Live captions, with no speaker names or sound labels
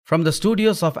from the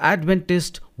studios of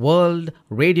Adventist World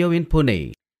Radio in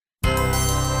Pune.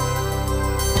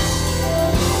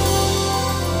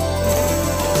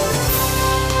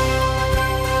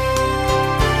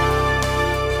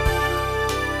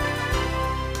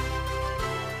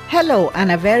 Hello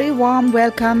and a very warm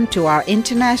welcome to our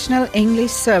International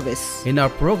English Service. In our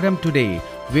program today,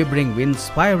 we bring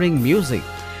inspiring music,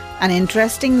 An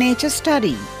interesting nature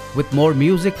study. with more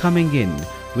music coming in.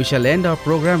 We shall end our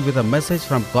program with a message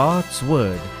from God's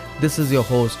Word. This is your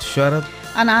host Sharad,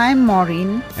 And I'm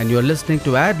Maureen. and you're listening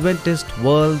to Adventist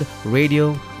World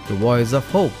Radio, the voice of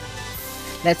hope.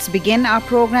 Let's begin our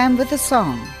program with a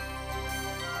song.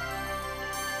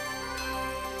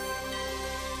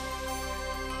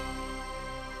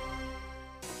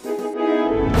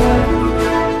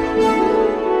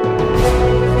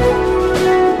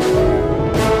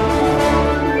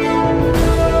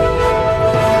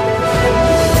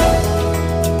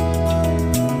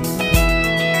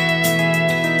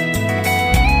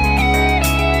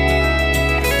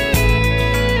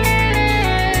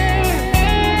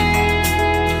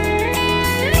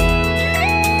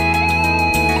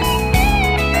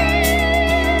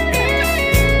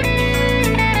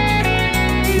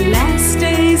 Last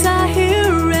days are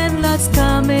here and lots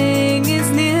coming is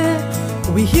near.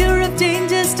 We hear of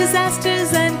dangers,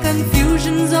 disasters and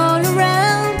confusions all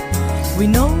around. We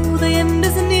know the end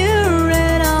is near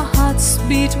and our hearts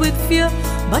beat with fear.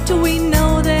 But we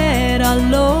know that our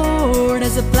Lord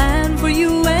has a plan for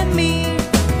you and me.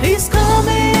 He's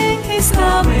coming, He's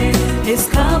coming, He's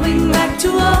coming back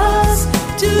to us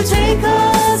to take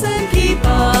us and keep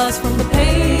us from the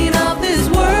pain of this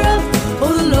world.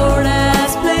 Oh, the Lord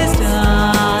has placed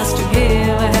us to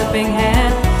give a helping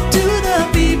hand to the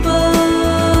people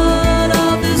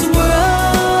of this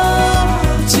world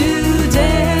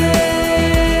today.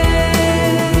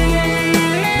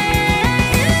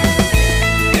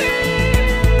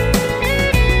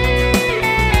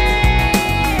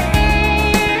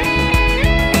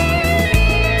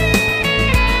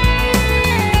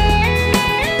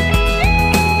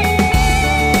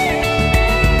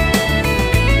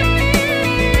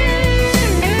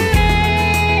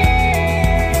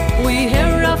 We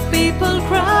hear of people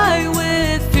cry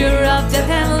with fear of death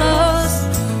and loss.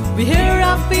 We hear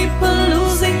of people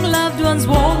losing loved ones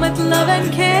warm with love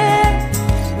and care.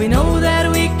 We know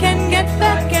that we can get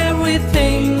back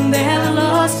everything they have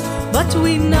lost. But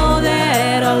we know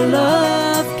that our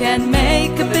love can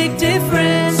make a big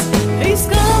difference. He's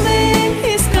coming,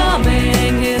 He's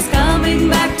coming, He's coming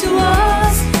back to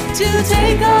us to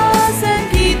take us and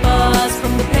keep us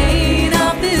from the pain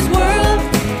of this world.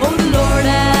 Oh, the Lord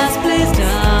has placed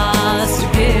us to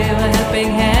give a helping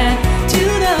hand to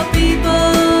the people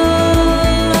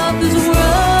of this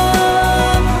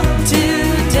world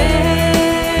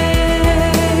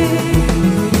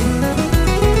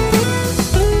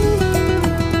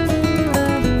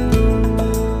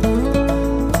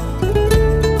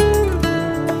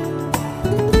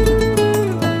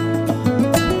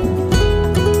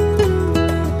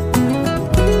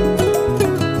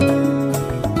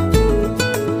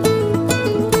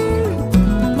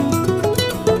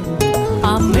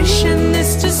Our mission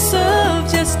is to serve,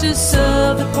 just to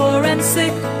serve the poor and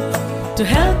sick, to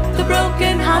help the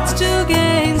broken hearts to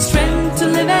gain strength to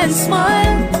live and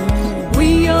smile.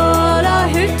 We all are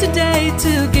here today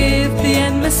to give the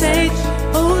end message.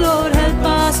 Oh Lord, help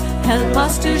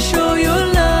us to show your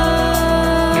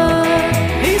love.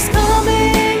 He's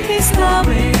coming, He's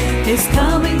coming, He's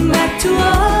coming back to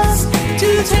us to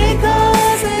take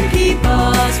us and keep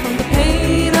us from the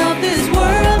pain of this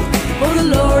world. Oh, the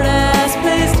Lord has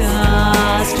placed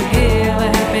us to give a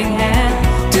helping hand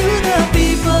to the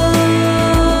people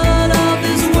of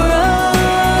this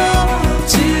world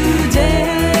today.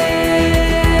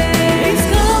 He's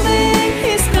coming,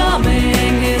 He's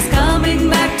coming, He's coming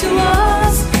back to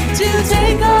us to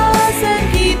take us and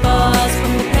keep us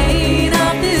from the pain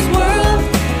of this world.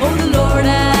 Oh, the Lord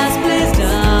has placed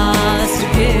us to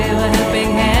give a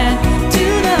helping hand to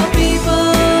the people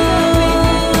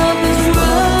of this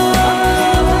world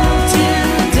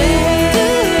today.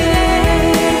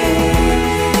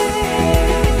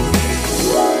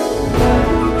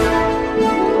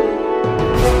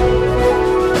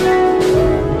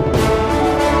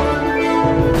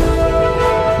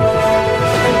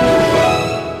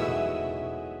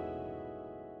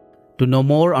 To know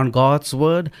more on God's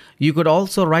Word, you could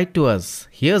also write to us.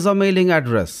 Here's our mailing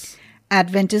address.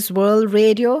 Adventist World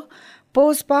Radio,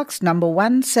 Post Box number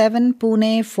 17,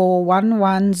 Pune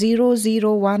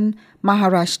 411001,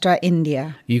 Maharashtra,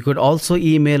 India. You could also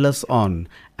email us on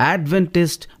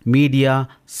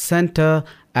adventistmediacenter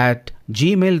at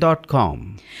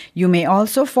gmail.com. You may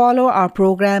also follow our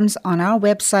programs on our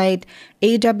website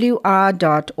awr.org/English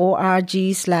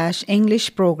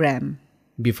program.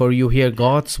 Before you hear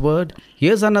God's Word,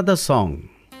 here's another song.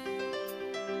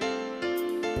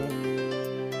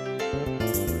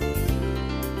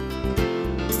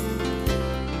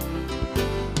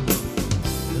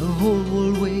 The whole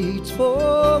world waits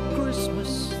for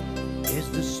Christmas as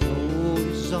the snow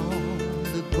is on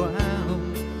the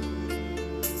ground,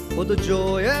 for the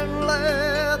joy and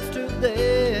laughter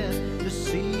that the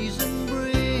season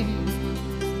brings.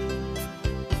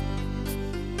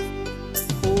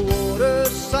 Oh, what a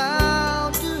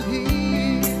sound to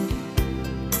hear,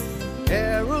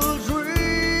 carols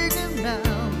ringing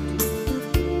out,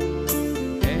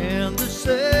 and the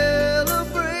celebration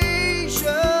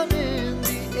in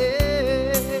the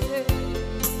air.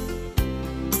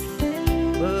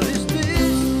 But is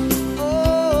this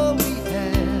all we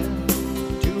have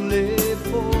to live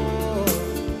for?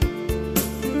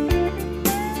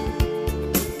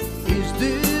 Is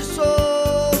this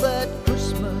all that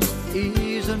Christmas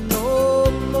is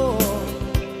no more?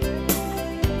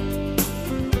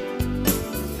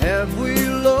 Have we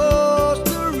lost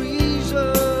the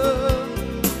reason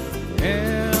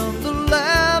and the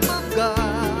Lamb of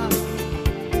God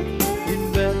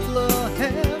in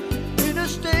Bethlehem in a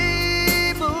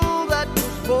stable that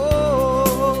was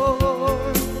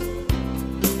born?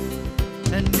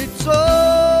 And it's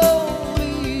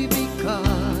only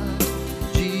because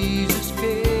Jesus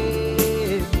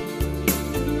came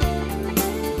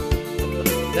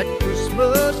that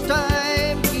Christmas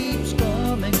time keeps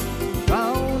coming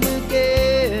round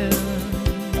again.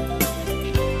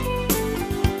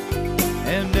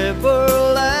 And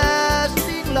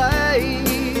everlasting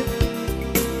life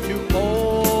to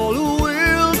all who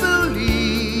will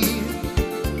believe.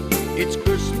 It's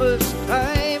Christmas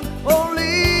time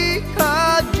only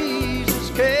 'cause Jesus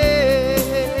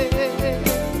came.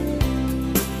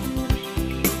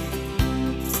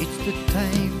 It's the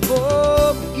time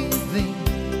for giving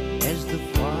as the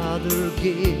Father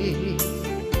gave,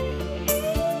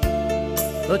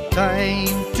 a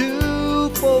time to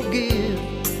forgive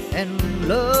and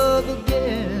love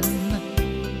again,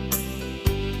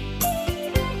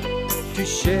 to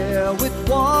share with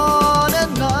one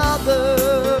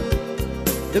another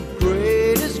the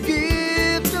greatest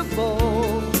gift of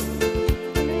all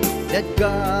that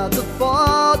God the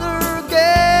Father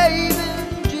gave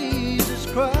in Jesus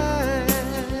Christ.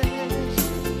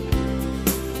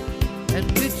 And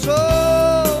it's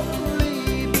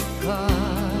only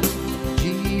because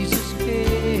Jesus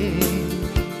came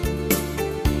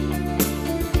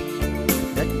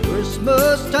that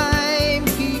Christmas time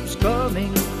keeps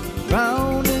coming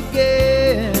round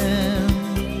again.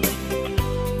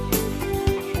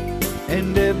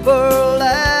 And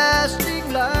everlasting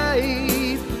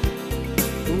life,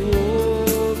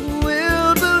 oh,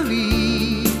 will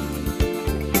believe.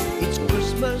 It's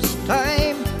Christmas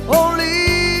time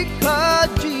only 'cause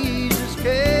Jesus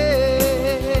came.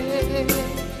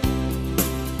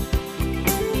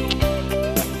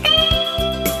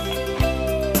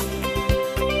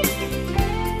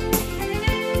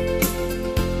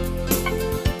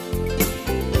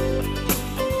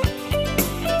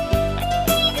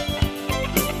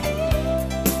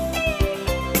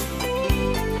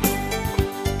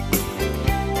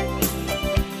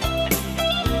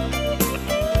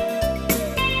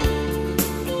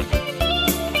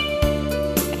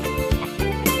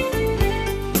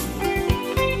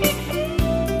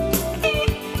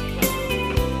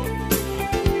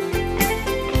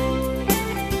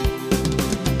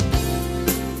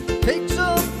 Take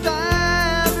some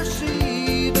time to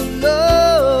see the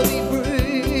love He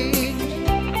brings,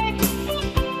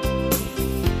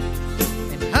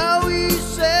 and how He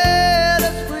set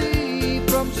us free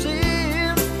from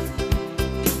sin.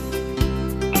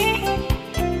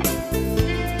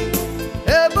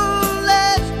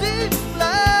 Everlasting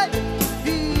life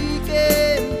He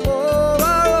came for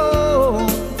our own.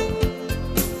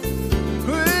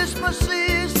 Christmas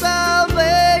is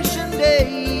Salvation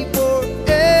Day for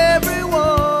everyone.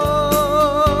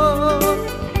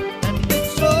 And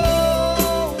it's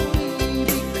only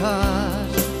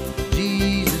because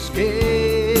Jesus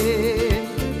came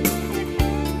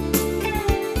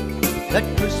that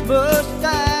Christmas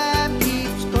time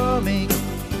keeps coming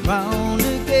round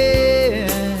again.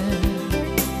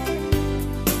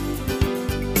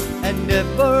 And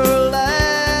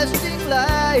everlasting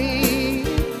life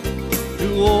to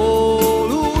all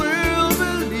who will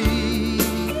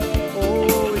believe.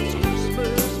 Oh, it's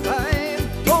Christmas time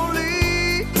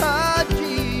only 'cause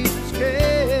Jesus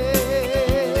came.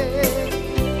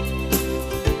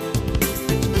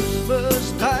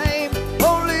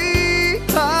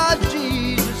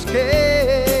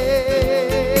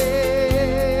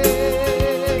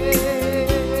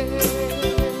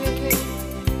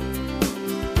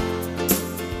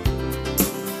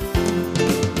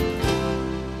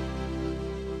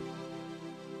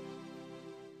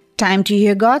 Time to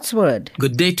hear God's Word.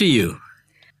 Good day to you.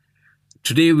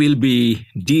 Today we'll be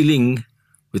dealing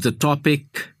with the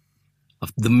topic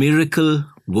of the miracle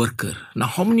worker. Now,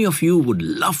 how many of you would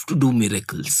love to do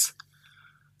miracles?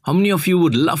 How many of you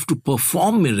would love to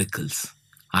perform miracles?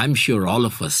 I'm sure all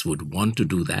of us would want to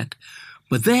do that.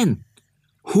 But then,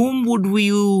 whom would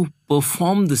you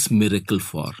perform this miracle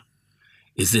for?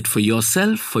 Is it for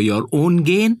yourself, for your own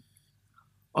gain?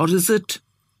 Or is it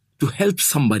to help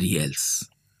somebody else?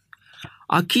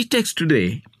 Our key text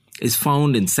today is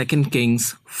found in 2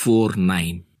 Kings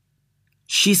 4:9.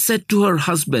 She said to her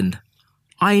husband,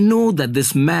 I know that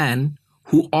this man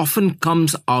who often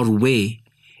comes our way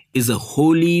is a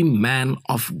holy man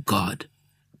of God.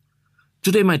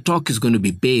 Today my talk is going to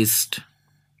be based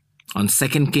on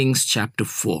 2 Kings chapter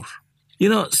 4.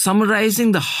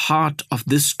 Summarizing the heart of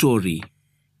this story,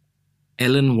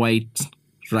 Ellen White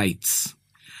writes,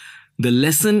 the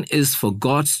lesson is for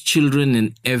God's children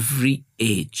in every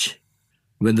age.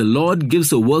 When the Lord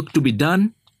gives a work to be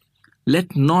done,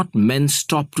 let not men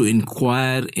stop to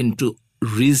inquire into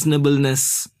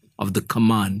reasonableness of the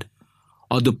command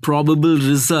or the probable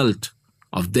result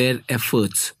of their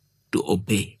efforts to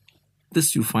obey.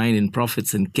 This you find in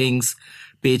Prophets and Kings,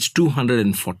 page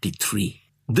 243.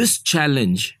 This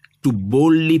challenge to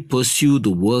boldly pursue the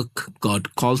work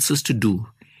God calls us to do,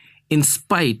 in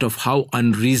spite of how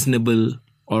unreasonable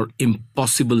or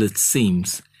impossible it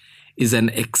seems, is an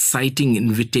exciting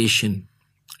invitation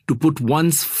to put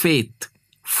one's faith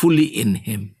fully in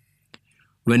Him.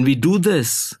 When we do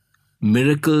this,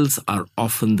 miracles are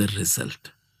often the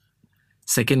result.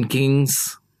 2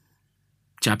 Kings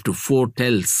chapter 4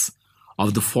 tells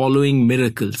of the following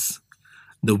miracles.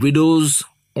 The widow's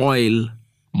oil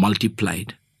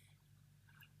multiplied.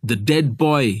 The dead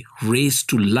boy raised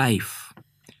to life.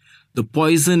 The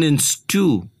poison in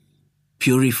stew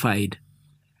purified.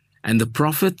 And the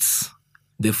prophets,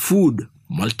 their food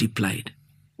multiplied.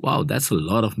 Wow, that's a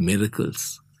lot of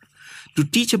miracles. To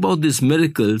teach about these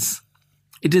miracles,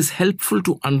 it is helpful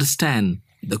to understand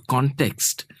the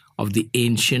context of the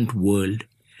ancient world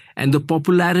and the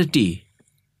popularity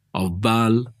of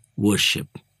Baal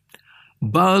worship.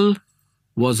 Baal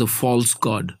was a false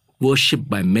god worshipped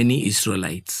by many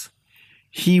Israelites.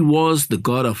 He was the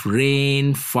god of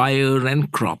rain, fire,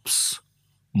 and crops.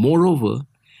 Moreover,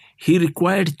 he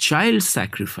required child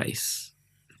sacrifice.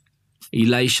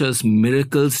 Elisha's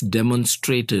miracles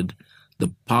demonstrated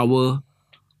the power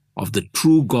of the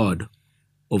true God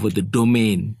over the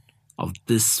domain of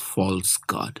this false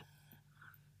god.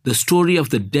 The story of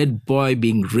the dead boy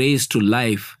being raised to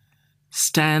life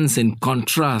stands in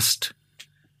contrast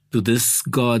to this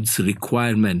God's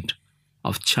requirement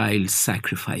of child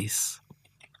sacrifice.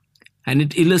 And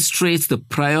it illustrates the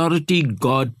priority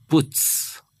God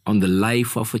puts on the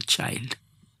life of a child.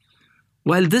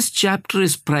 While this chapter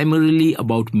is primarily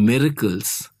about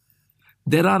miracles,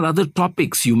 there are other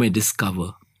topics you may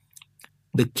discover.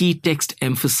 The key text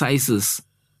emphasizes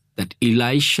that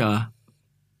Elisha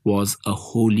was a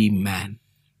holy man.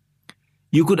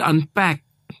 You could unpack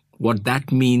what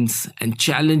that means and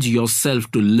challenge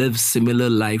yourself to live similar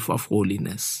life of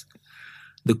holiness.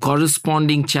 The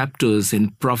corresponding chapters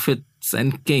in Prophets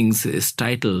and Kings is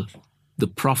titled The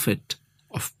Prophet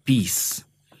of Peace.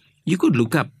 You could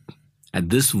look up at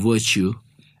this virtue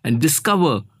and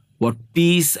discover what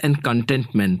peace and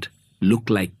contentment look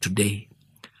like today.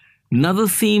 Another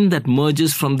theme that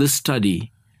emerges from this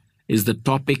study is the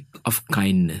topic of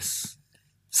kindness.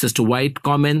 Sister White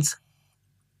comments,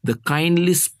 the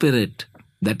kindly spirit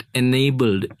that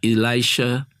enabled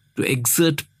Elisha to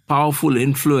exert powerful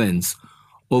influence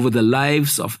over the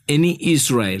lives of any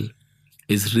Israel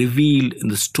is revealed in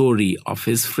the story of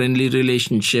his friendly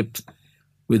relationships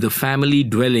with the family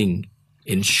dwelling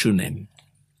in Shunem.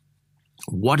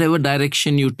 Whatever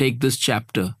direction you take this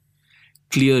chapter,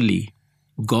 clearly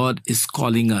God is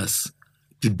calling us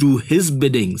to do His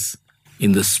biddings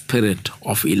in the spirit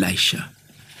of Elisha.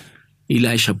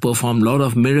 Elisha performed a lot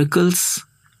of miracles.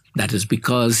 That is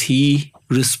because he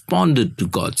responded to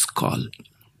God's call.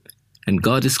 And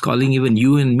God is calling even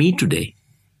you and me today.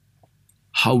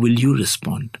 How will you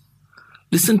respond?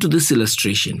 Listen to this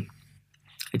illustration.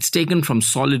 It's taken from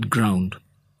solid ground.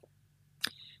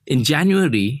 In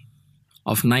January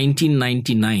of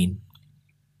 1999,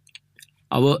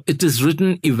 our It Is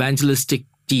Written evangelistic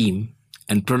team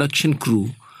and production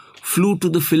crew flew to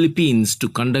the Philippines to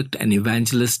conduct an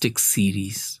evangelistic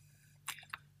series.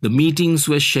 The meetings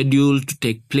were scheduled to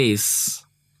take place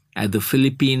at the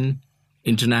Philippine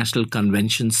International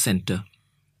Convention Center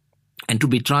and to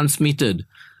be transmitted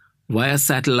via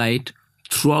satellite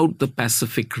throughout the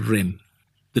Pacific Rim.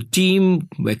 The team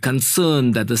were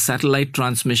concerned that the satellite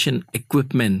transmission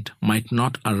equipment might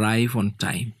not arrive on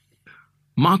time.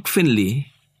 Mark Finley,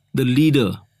 the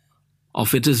leader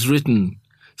of It Is Written,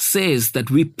 says that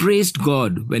we praised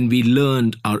God when we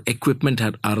learned our equipment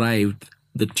had arrived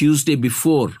the Tuesday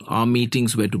before our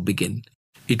meetings were to begin.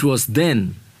 It was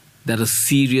then that a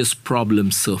serious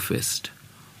problem surfaced.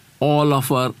 All of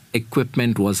our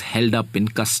equipment was held up in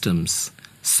customs,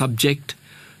 subject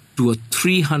to a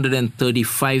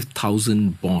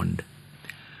 $335,000 bond.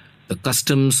 The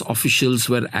customs officials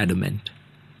were adamant.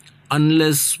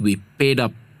 Unless we paid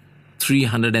up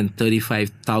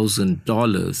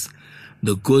 $335,000,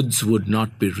 the goods would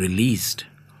not be released.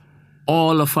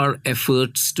 All of our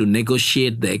efforts to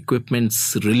negotiate the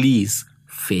equipment's release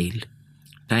failed.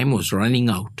 Time was running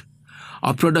out.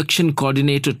 Our production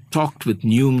coordinator talked with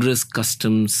numerous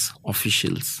customs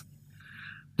officials.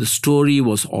 The story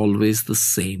was always the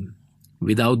same.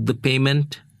 Without the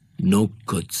payment, no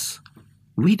goods.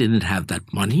 We didn't have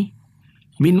that money.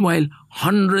 Meanwhile,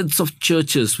 hundreds of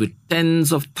churches with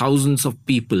tens of thousands of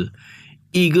people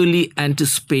eagerly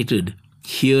anticipated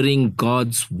hearing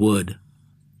God's word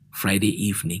Friday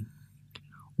evening.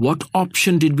 What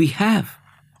option did we have?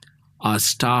 Our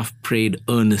staff prayed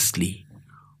earnestly.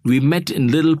 We met in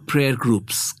little prayer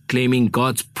groups, claiming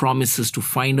God's promises to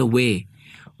find a way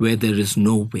where there is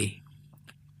no way.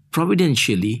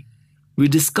 Providentially, we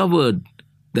discovered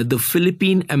that the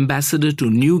Philippine ambassador to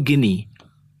New Guinea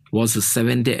was a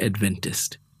Seventh-day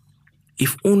Adventist.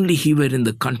 If only he were in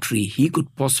the country, he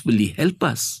could possibly help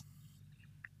us.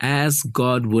 As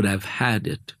God would have had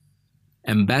it,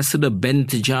 Ambassador Ben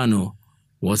Tejano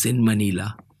was in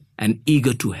Manila and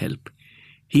eager to help.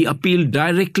 He appealed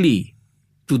directly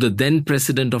to the then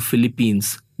President of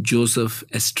Philippines, Joseph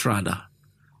Estrada.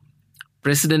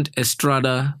 President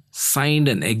Estrada signed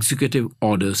an executive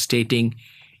order stating,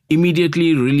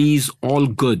 immediately release all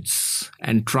goods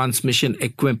and transmission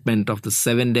equipment of the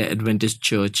Seventh-day Adventist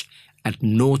Church at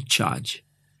no charge.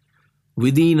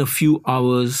 Within a few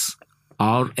hours,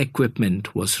 our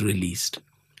equipment was released.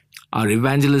 Our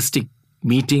evangelistic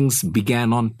meetings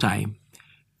began on time.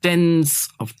 Tens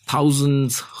of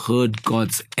thousands heard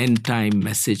God's end-time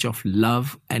message of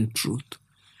love and truth.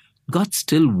 God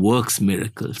still works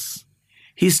miracles.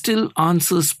 He still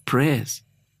answers prayers.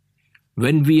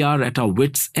 When we are at our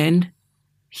wits' end,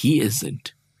 He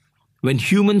isn't. When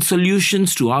human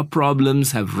solutions to our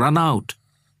problems have run out,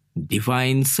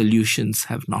 divine solutions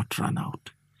have not run out.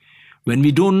 When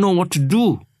we don't know what to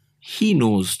do, He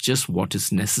knows just what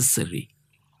is necessary.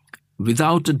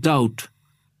 Without a doubt,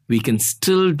 we can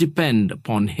still depend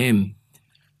upon Him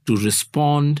to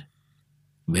respond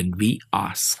when we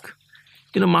ask.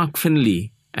 Mark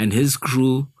Finley and his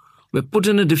crew were put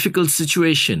in a difficult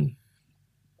situation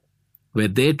where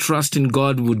their trust in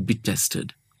God would be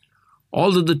tested.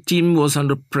 Although the team was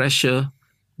under pressure,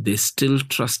 they still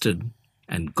trusted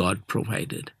and God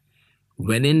provided.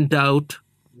 When in doubt,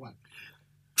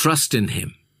 trust in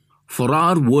Him. For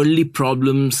our worldly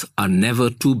problems are never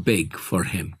too big for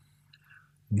Him.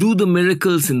 Do the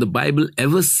miracles in the Bible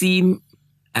ever seem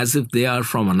as if they are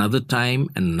from another time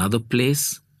and another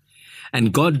place?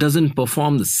 And God doesn't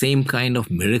perform the same kind of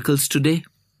miracles today?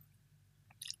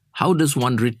 How does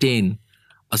one retain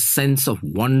a sense of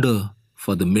wonder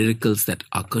for the miracles that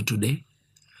occur today?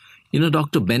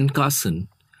 Dr. Ben Carson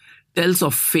tells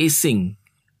of facing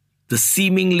the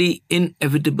seemingly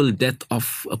inevitable death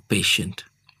of a patient,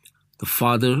 the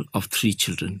father of 3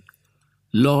 children.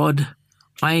 Lord,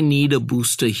 I need a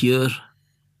booster here.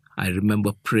 I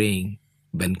remember praying,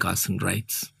 Ben Carson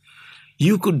writes.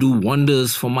 You could do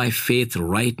wonders for my faith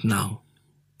right now.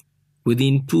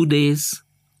 Within 2 days,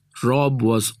 Rob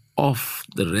was off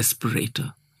the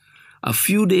respirator. A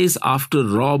few days after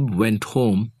Rob went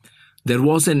home, there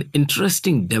was an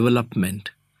interesting development.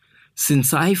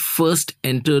 Since I first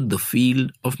entered the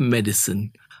field of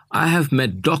medicine, I have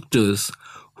met doctors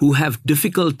who have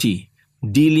difficulty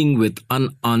dealing with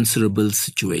unanswerable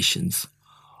situations.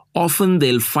 Often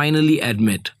they'll finally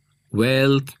admit,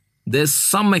 well, there's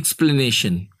some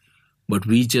explanation, but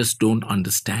we just don't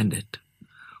understand it.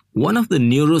 One of the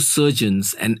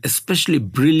neurosurgeons, an especially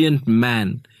brilliant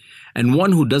man, and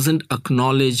one who doesn't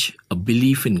acknowledge a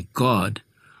belief in God,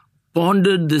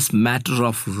 pondered this matter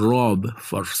of Rob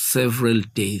for several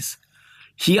days.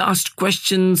 He asked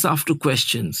questions after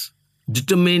questions,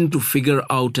 determined to figure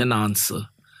out an answer.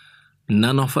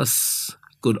 None of us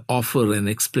could offer an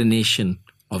explanation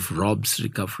of Rob's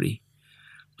recovery.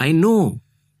 I know,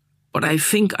 but I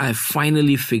think I've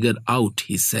finally figured out,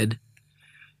 he said.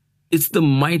 It's the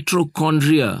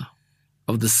mitochondria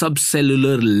of the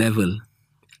subcellular level,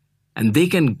 and they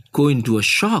can go into a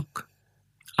shock.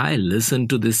 I listened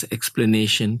to this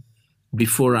explanation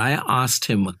before I asked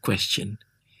him a question.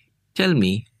 Tell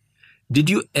me, did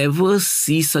you ever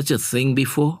see such a thing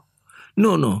before?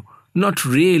 No, not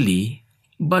really.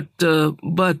 But.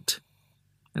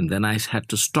 And then I had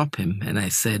to stop him and I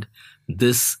said,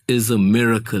 this is a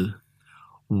miracle.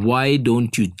 Why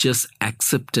don't you just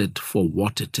accept it for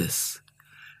what it is?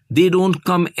 They don't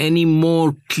come any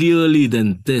more clearly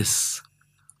than this.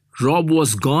 Rob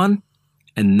was gone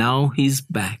and now he's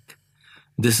back.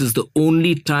 This is the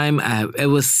only time I have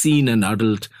ever seen an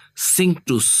adult sink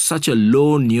to such a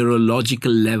low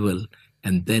neurological level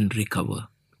and then recover.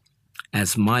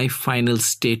 As my final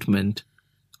statement,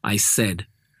 I said,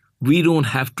 we don't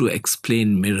have to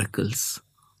explain miracles.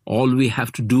 All we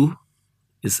have to do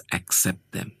is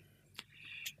accept them.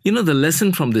 You know, the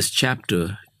lesson from this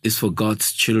chapter is for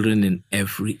God's children in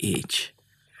every age.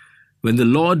 When the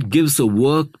Lord gives a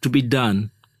work to be done,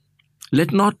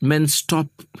 let not men stop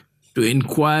to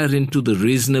inquire into the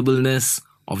reasonableness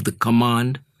of the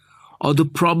command or the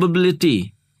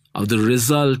probability of the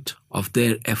result of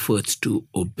their efforts to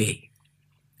obey.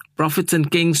 Prophets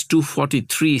and Kings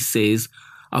 2:43 says,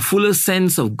 a fuller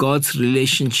sense of God's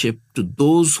relationship to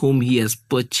those whom he has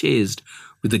purchased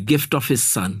with the gift of his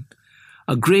Son,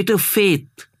 a greater faith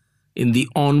in the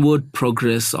onward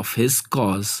progress of his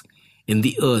cause in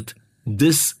the earth.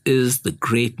 This is the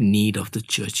great need of the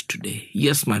church today.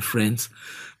 Yes, my friends,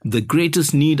 the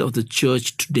greatest need of the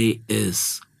church today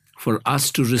is for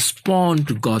us to respond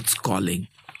to God's calling.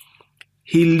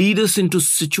 He'll lead us into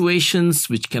situations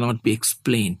which cannot be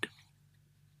explained,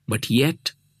 but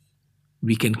yet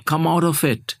we can come out of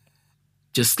it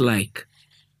just like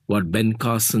what Ben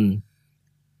Carson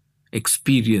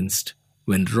experienced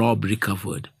when Rob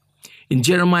recovered. In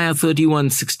Jeremiah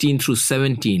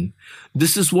 31:16-17,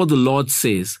 this is what the Lord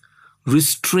says,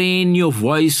 restrain your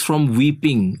voice from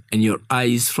weeping and your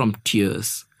eyes from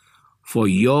tears, for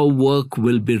your work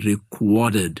will be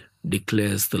rewarded,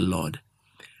 declares the Lord.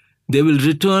 They will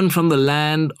return from the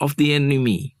land of the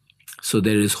enemy, so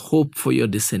there is hope for your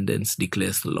descendants,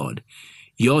 declares the Lord.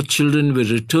 Your children will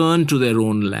return to their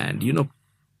own land. You know,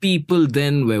 people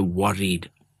then were worried.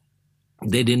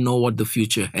 They didn't know what the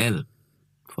future held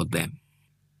for them.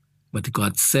 But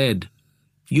God said,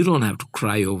 you don't have to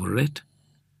cry over it.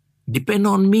 Depend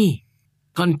on me.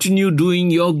 Continue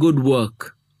doing your good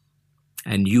work,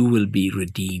 and you will be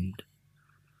redeemed.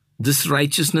 This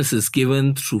righteousness is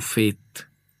given through faith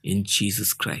in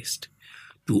Jesus Christ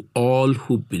to all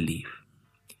who believe.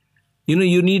 You know,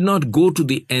 you need not go to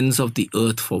the ends of the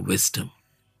earth for wisdom,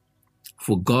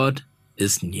 for God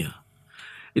is near.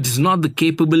 It is not the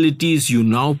capabilities you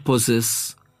now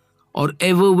possess or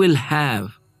ever will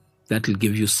have that will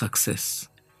give you success.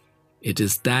 It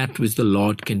is that which the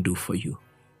Lord can do for you.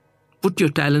 Put your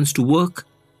talents to work,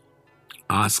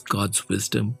 ask God's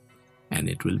wisdom, and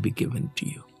it will be given to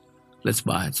you. Let's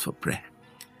bow our heads for prayer.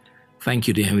 Thank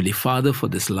you, dear Heavenly Father, for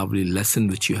this lovely lesson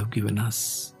which you have given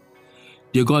us.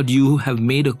 Dear God, you have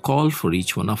made a call for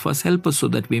each one of us. Help us so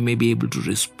that we may be able to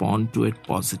respond to it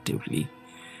positively.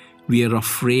 We are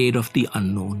afraid of the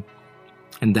unknown,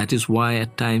 and that is why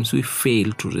at times we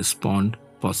fail to respond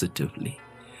positively.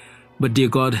 But dear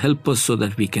God, help us so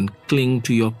that we can cling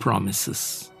to your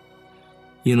promises.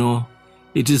 You know,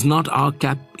 it is not our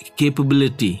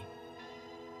capability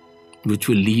which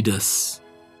will lead us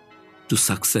to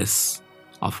success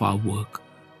of our work.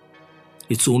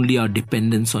 It's only our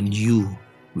dependence on you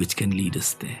which can lead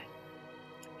us there.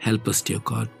 Help us, dear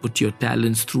God. Put your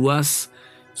talents through us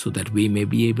so that we may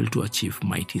be able to achieve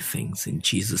mighty things. In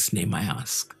Jesus' name I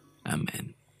ask.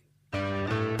 Amen.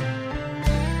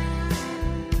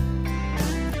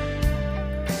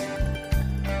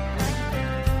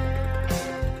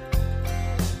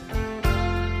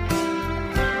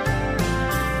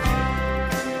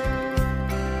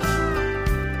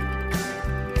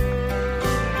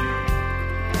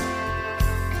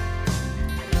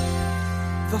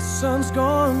 The sun's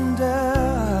gone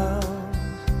down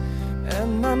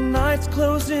and the night's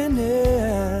closing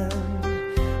in.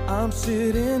 I'm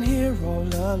sitting here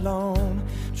all alone,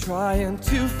 trying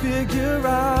to figure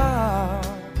out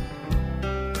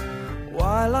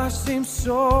why life seems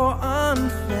so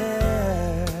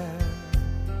unfair.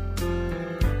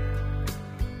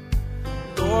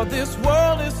 Lord, this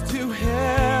world is too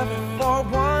heavy for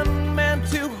one man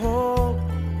to hold.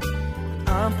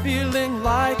 I'm feeling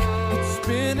like it's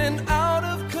spinning out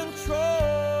of control.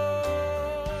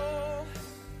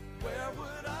 Where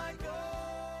would I go?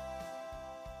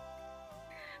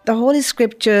 The Holy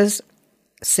Scriptures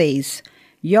says,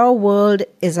 your word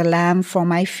is a lamp for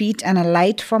my feet and a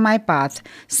light for my path.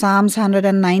 Psalms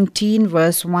 119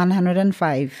 verse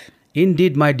 105.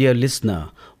 Indeed, my dear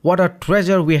listener, what a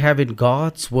treasure we have in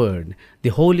God's Word. The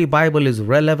Holy Bible is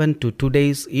relevant to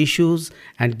today's issues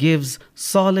and gives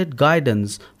solid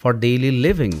guidance for daily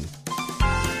living.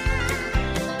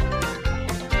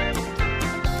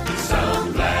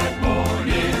 Some glad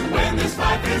morning when this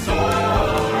life is o'er,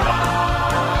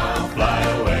 I'll fly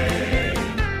away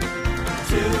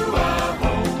to a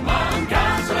home on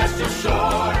God's celestial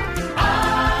shore.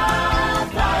 I'll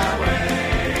fly away.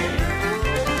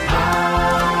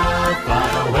 I'll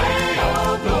fly away,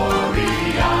 oh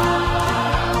glory,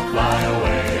 I'll fly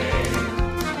away.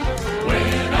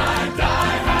 When I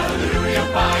die, hallelujah,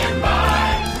 by and by,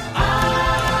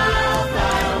 I'll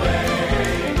fly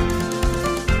away.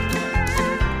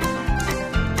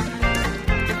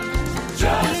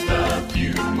 Just a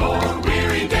few more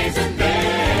weary days and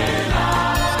then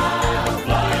I'll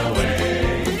fly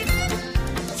away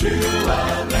to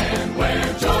a land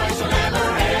where joy shall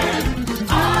never end.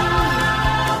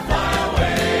 I'll fly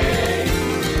away.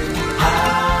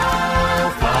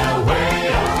 I'll fly away,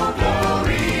 oh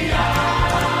glory,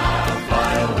 I'll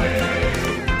fly away.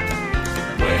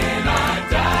 When I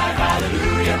die,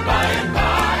 hallelujah, by and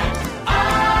by,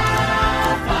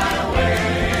 I'll fly away.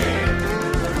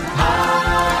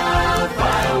 I'll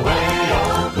fly away,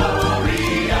 oh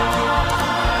glory,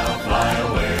 I'll fly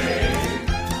away.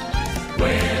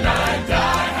 When I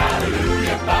die,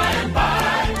 hallelujah, by and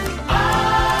by,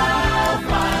 I'll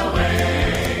fly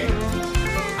away.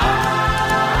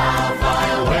 I'll fly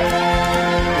away.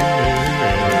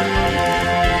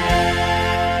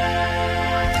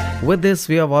 With this,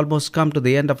 we have almost come to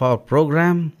the end of our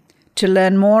program. To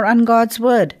learn more on God's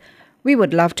Word, we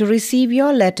would love to receive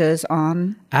your letters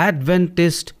on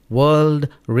Adventist World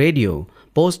Radio,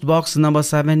 Post Box number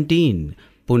 17,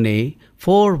 Pune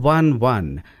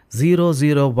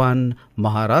 411001,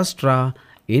 Maharashtra,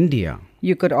 India.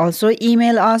 You could also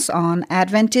email us on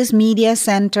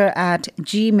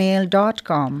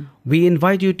adventistmediacenter@gmail.com. We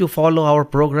invite you to follow our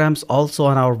programs also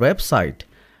on our website.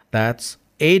 That's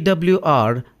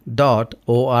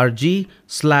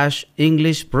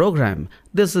awr.org/English program.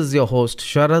 This is your host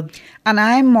Sharad. And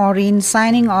I'm Maureen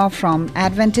signing off from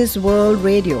Adventist World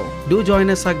Radio. Do join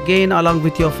us again along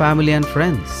with your family and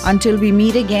friends. Until we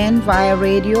meet again via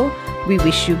radio, we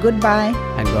wish you goodbye.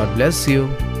 And God bless you.